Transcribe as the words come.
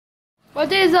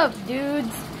What is up,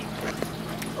 dudes?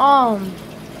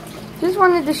 Just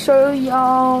wanted to show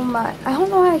y'all my, I don't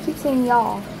know why I keep saying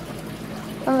y'all.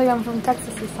 Sounds like I'm from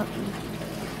Texas or something.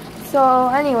 So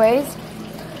anyways,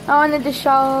 I wanted to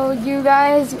show you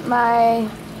guys my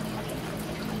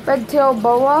red-tailed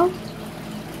boa.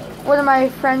 One of my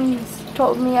friends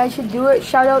told me I should do it.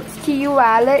 Shout outs to you,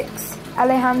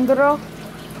 Alejandro.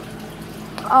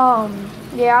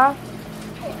 Yeah.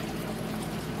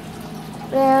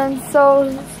 And so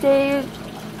I'm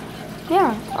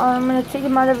gonna take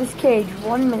him out of his cage.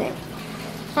 1 minute.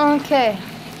 Okay.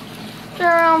 For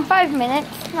around 5 minutes,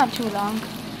 not too long.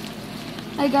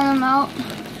 I got him out.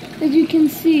 As you can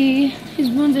see, his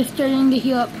wounds are starting to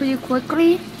heal up pretty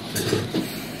quickly.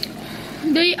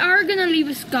 They are gonna leave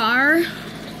a scar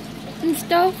and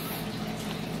stuff.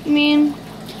 I mean,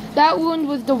 that wound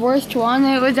was the worst one.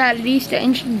 It was at least 1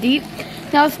 inch deep.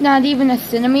 Now it's not even 1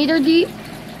 centimeter deep.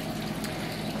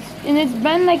 And it's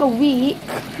been like a week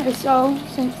or so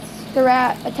since the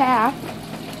rat attack.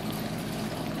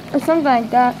 Or something like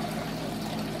that.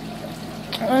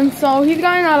 And so he's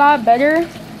gotten a lot better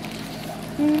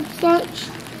and such.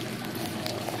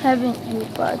 Haven't you,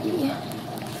 buddy?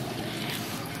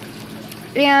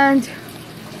 And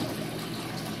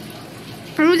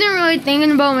I wasn't really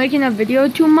thinking about making a video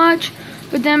too much.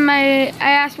 But then I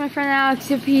asked my friend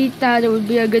Alex if he thought it would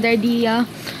be a good idea.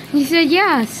 And he said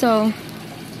yeah, so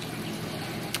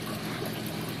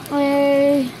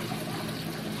I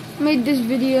made this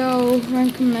video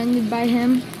recommended by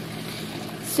him.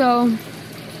 So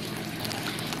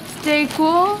stay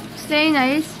cool, stay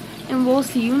nice, and we'll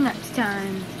see you next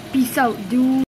time. Peace out, dude.